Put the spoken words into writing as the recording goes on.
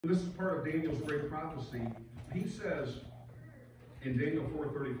This is part of Daniel's great prophecy. He says in Daniel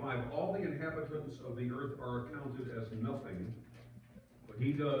 4:35, all the inhabitants of the earth are accounted as nothing, but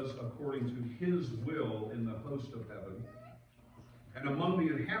he does according to his will in the host of heaven. And among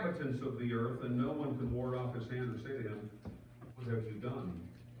the inhabitants of the earth, and no one can ward off his hand or say to him, what have you done?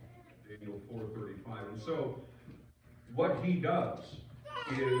 Daniel 4:35. And so, what he does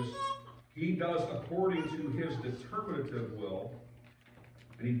is, he does according to his determinative will,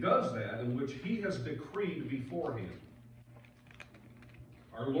 and he does that in which he has decreed beforehand.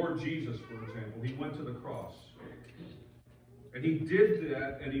 Our Lord Jesus, for example, he went to the cross. And he did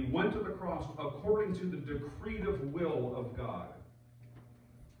that, and he went to the cross according to the decretive will of God.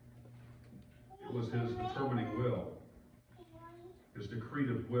 It was his determining will, his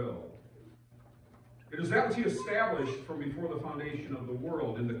decretive will. It is that which he established from before the foundation of the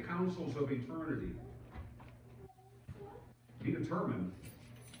world in the councils of eternity. He determined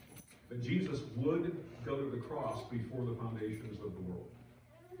that Jesus would go to the cross before the foundations of the world.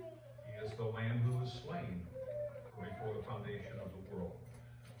 He is the Lamb who was slain before the foundation of the world.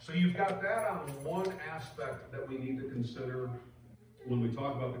 So you've got that on one aspect that we need to consider when we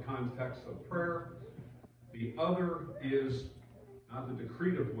talk about the context of prayer. The other is not the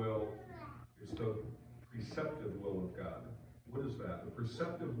decretive will, it's the preceptive will of God. What is that? The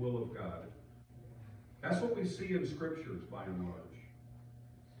preceptive will of God. That's what we see in scriptures by and large.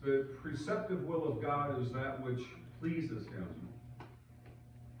 The preceptive will of God is that which pleases him.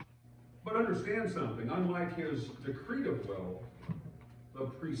 But understand something, unlike his decretive will, the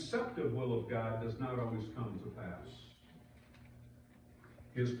preceptive will of God does not always come to pass.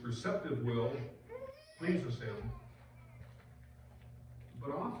 His preceptive will pleases him, but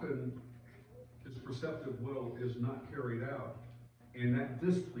often his preceptive will is not carried out, and that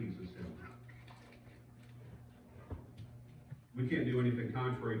displeases him. We can't do anything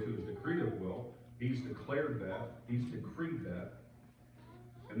contrary to his decretive will. He's declared that. He's decreed that.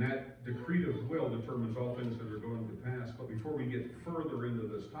 And that decretive will determines all things that are going to pass. But before we get further into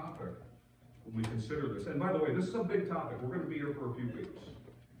this topic, when we consider this, and by the way, this is a big topic. We're going to be here for a few weeks.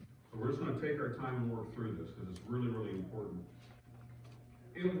 So we're just going to take our time and work through this because it's really, really important.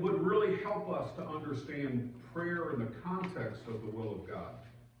 It would really help us to understand prayer in the context of the will of God.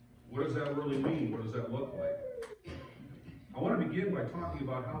 What does that really mean? What does that look like? I want to begin by talking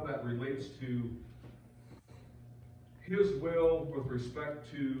about how that relates to his will with respect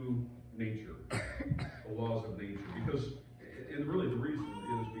to nature, the laws of nature. Because, and really the reason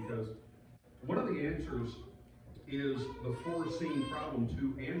is because one of the answers is the foreseen problem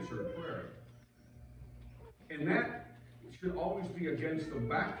to answered prayer. And that should always be against the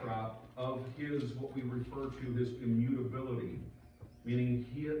backdrop of his, what we refer to his immutability, meaning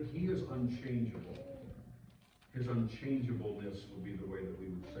he is unchangeable. His unchangeableness would be the way that we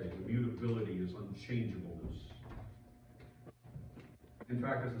would say. Immutability is unchangeableness. In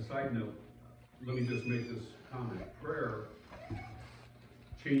fact, as a side note, let me just make this comment. Prayer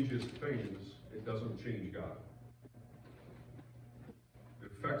changes things. It doesn't change God.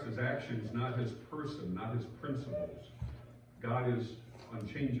 It affects his actions, not his person, not his principles. God is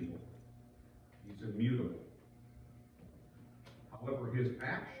unchangeable. He's immutable. However, his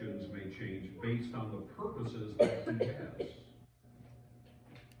actions may change based on the purposes that he has.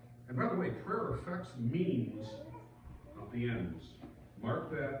 And by the way, prayer affects means, not the ends.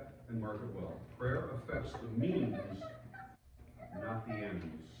 Mark that and mark it well. Prayer affects the means, not the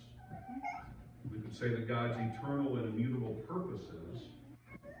ends. We could say that God's eternal and immutable purposes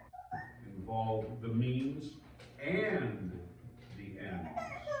involve the means and the ends.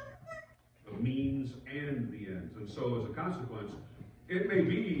 The means and the ends. And so as a consequence, it may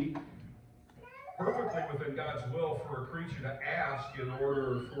be perfectly within God's will for a creature to ask in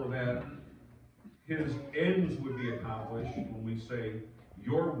order for that his ends would be accomplished when we say,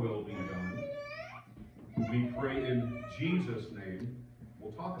 your will be done. We pray in Jesus' name.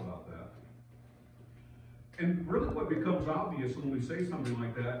 We'll talk about that. And really what becomes obvious when we say something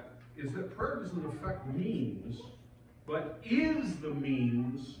like that is that prayer doesn't affect means, but is the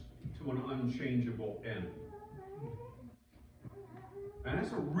means to an unchangeable end. And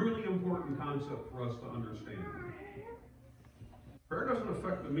that's a really important concept for us to understand. Prayer doesn't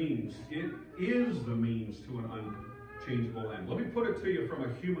affect the means. It is the means to an unchangeable end. Let me put it to you from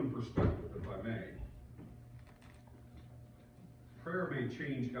a human perspective, if I may. Prayer may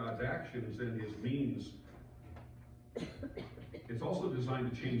change God's actions and his means. It's also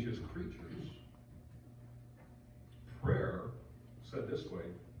designed to change his creatures. Prayer, said this way,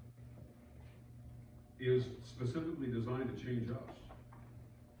 is specifically designed to change us.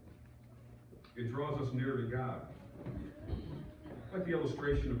 It draws us near to God. like the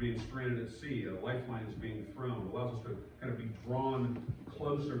illustration of being stranded at sea. A lifeline is being thrown. It allows us to kind of be drawn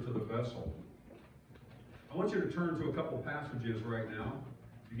closer to the vessel. I want you to turn to a couple passages right now,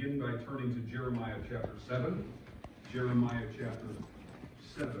 beginning by turning to Jeremiah chapter 7. Jeremiah chapter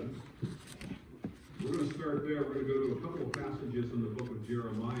 7. We're going to start there. We're going to go to a couple of passages in the book of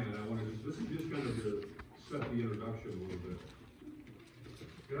Jeremiah, and I want to this is just kind of to set the introduction a little bit.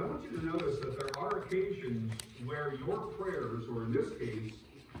 And I want you to notice that there are occasions where your prayers, or in this case,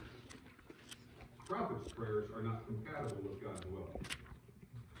 prophets' prayers, are not compatible with God's will.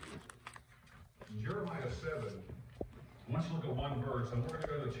 In Jeremiah 7, I want you to look at one verse, and we're going to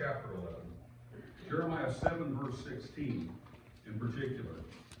go to chapter 11. Jeremiah 7, verse 16, in particular.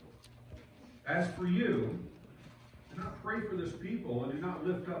 As for you, do not pray for this people, and do not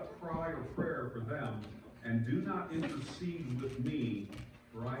lift up cry or prayer for them, and do not intercede with me,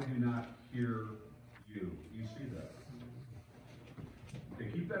 for I do not hear you. You see that? Okay,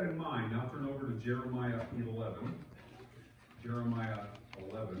 keep that in mind. Now turn over to Jeremiah 11. Jeremiah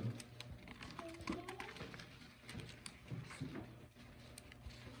 11.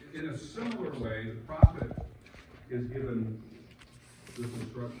 In a similar way, the prophet is given this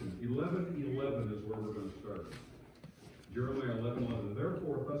instruction. 11:11 is where we're going to start. Jeremiah 11:11.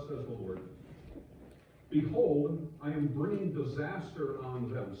 Therefore, thus says the Lord, behold, I am bringing disaster on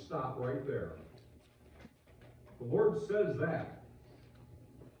them. Stop right there. The Lord says that.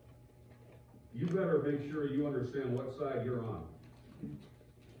 You better make sure you understand what side you're on.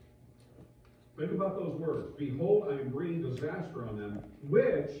 Think about those words. Behold, I am bringing disaster on them,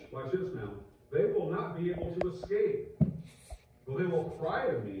 which, watch this now, they will not be able to escape. For they will cry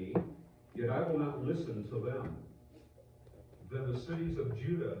to me, yet I will not listen to them. Then the cities of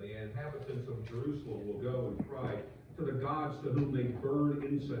Judah and the inhabitants of Jerusalem will go and cry to the gods to whom they burn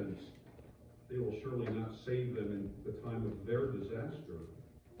incense. They will surely not save them in the time of their disaster.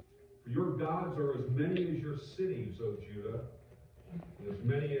 For your gods are as many as your cities, O Judah, and as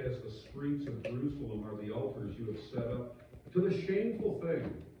many as the streets of Jerusalem are the altars you have set up to the shameful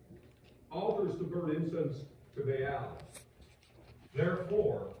thing, altars to burn incense to Baal.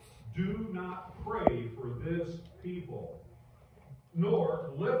 Therefore, do not pray for this people, nor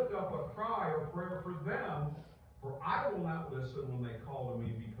lift up a cry or prayer for them, for I will not listen when they call to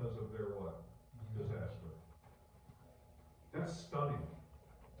me because of their what? Disaster. That's stunning.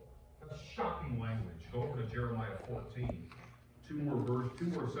 That's shocking language. Go over to Jeremiah 14. Two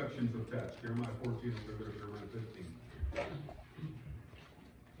more sections of text. Jeremiah 14 and Jeremiah 15.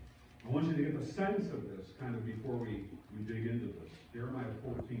 I want you to get the sense of this kind of before we dig into this. Jeremiah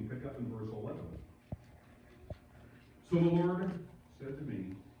 14, pick up in verse 11. So the Lord said to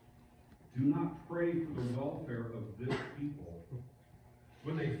me, do not pray for the welfare of this people.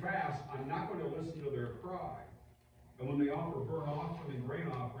 When they fast, I'm not going to listen to their cry. And when they offer burnt offering and grain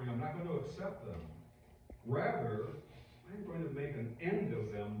offering, I'm not going to accept them. Rather, I'm going to make an end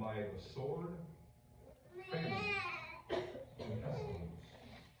of them by the sword, famine, and pestilence.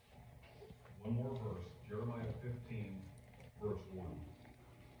 One more verse, Jeremiah 15, verse 1.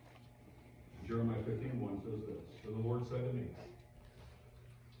 Jeremiah 15:1 says this. So the Lord said to me,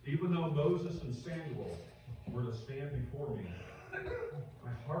 even though Moses and Samuel were to stand before me,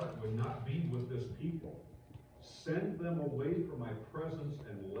 my heart would not be with this people. Send them away from my presence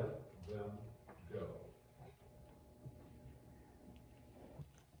and let them go.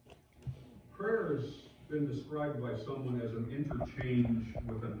 Prayer has been described by someone as an interchange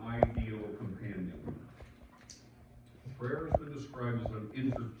with an ideal companion. Prayer has been described as an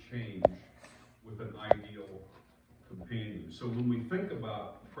interchange with an ideal companion. So when we think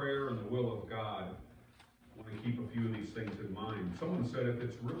about prayer and the will of God, I want to keep a few of these things in mind. Someone said if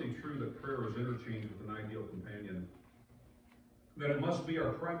it's really true that prayer is interchanged with an ideal companion, then it must be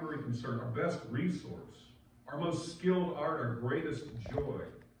our primary concern, our best resource, our most skilled art, our greatest joy.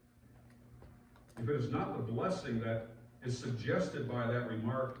 If it is not the blessing that is suggested by that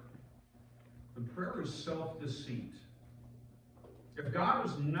remark, then prayer is self-deceit. If God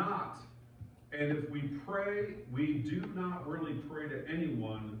is not, and if we pray, we do not really pray to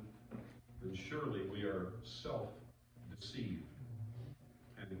anyone, then surely we are self-deceived.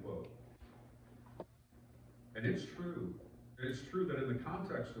 End quote. And it's true. It's true that in the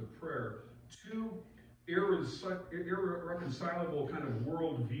context of prayer, two irreconcilable kind of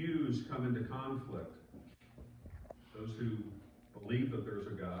worldviews come into conflict. Those who believe that there's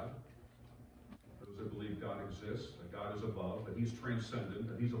a God, those that believe God exists, that God is above, that he's transcendent,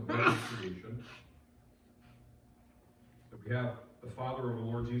 that he's above creation. That we have the Father of the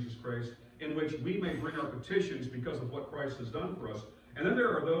Lord Jesus Christ, in which we may bring our petitions because of what Christ has done for us. And then there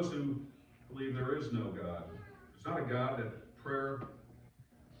are those who believe there is no God. There's not a God that prayer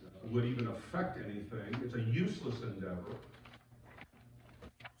would even affect anything. It's a useless endeavor.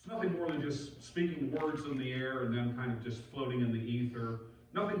 It's nothing more than just speaking words in the air and then kind of just floating in the ether.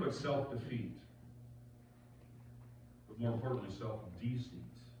 Nothing but self-defeat. But more importantly, self-deceit.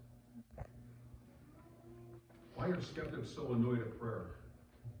 Why are skeptics so annoyed at prayer?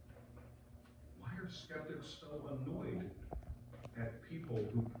 Why are skeptics so annoyed at people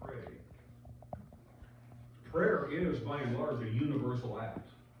who pray? Prayer is, by and large, a universal act.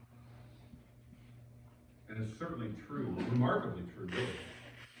 And it's certainly true, remarkably true, really.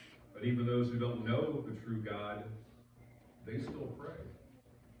 But even those who don't know the true God, they still pray.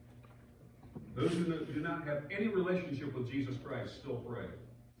 Those who do not have any relationship with Jesus Christ still pray.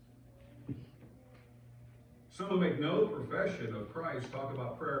 Some who make no profession of Christ talk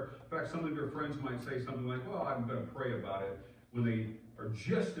about prayer. In fact, some of your friends might say something like, well, I'm going to pray about it, when they are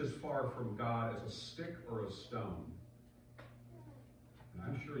just as far from God as a stick or a stone. And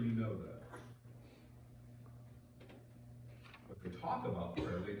I'm sure you know that. But they talk about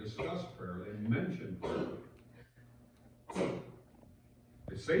prayer, they discuss prayer, they mention prayer.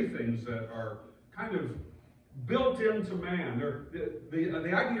 They say things that are kind of built into man.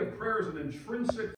 The idea of prayer is an intrinsic